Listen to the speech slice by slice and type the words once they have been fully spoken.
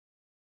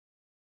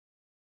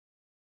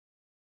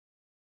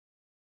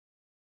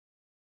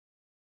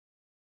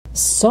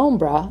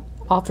Sombra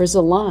offers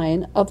a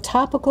line of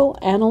topical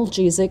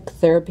analgesic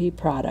therapy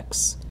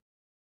products.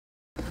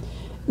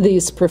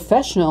 These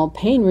professional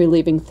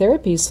pain-relieving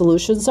therapy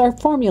solutions are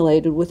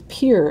formulated with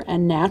pure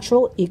and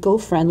natural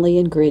eco-friendly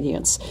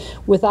ingredients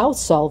without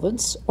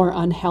solvents or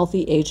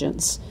unhealthy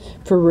agents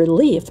for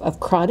relief of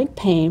chronic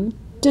pain,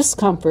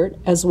 discomfort,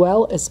 as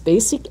well as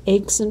basic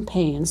aches and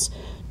pains.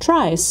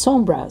 Try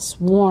Sombra's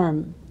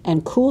warm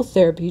and cool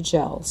therapy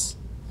gels.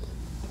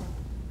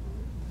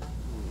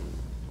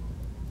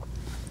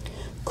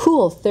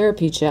 Cool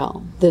Therapy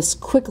Gel. This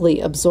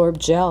quickly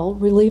absorbed gel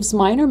relieves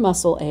minor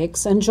muscle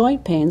aches and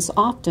joint pains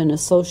often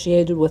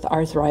associated with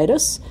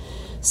arthritis,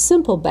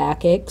 simple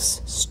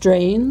backaches,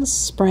 strains,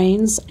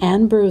 sprains,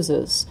 and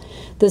bruises.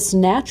 This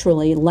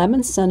naturally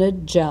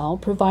lemon-scented gel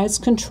provides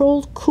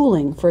controlled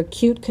cooling for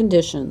acute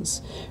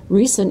conditions,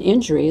 recent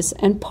injuries,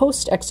 and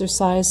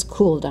post-exercise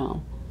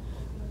cool-down.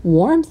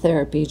 Warm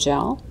Therapy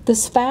Gel.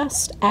 This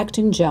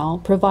fast-acting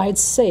gel provides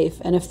safe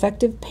and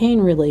effective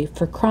pain relief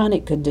for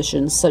chronic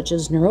conditions such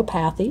as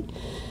neuropathy,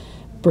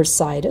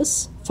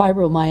 bursitis,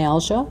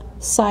 fibromyalgia,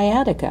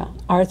 sciatica,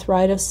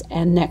 arthritis,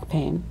 and neck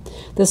pain.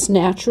 This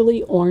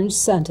naturally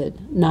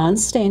orange-scented,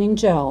 non-staining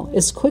gel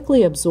is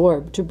quickly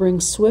absorbed to bring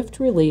swift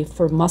relief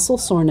for muscle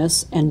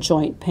soreness and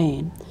joint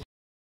pain.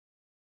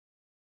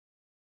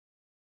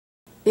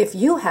 If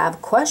you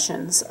have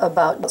questions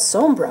about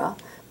Sombra,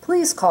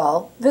 please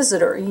call,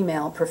 visit, or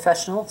email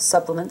Professional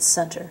Supplement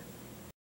Center.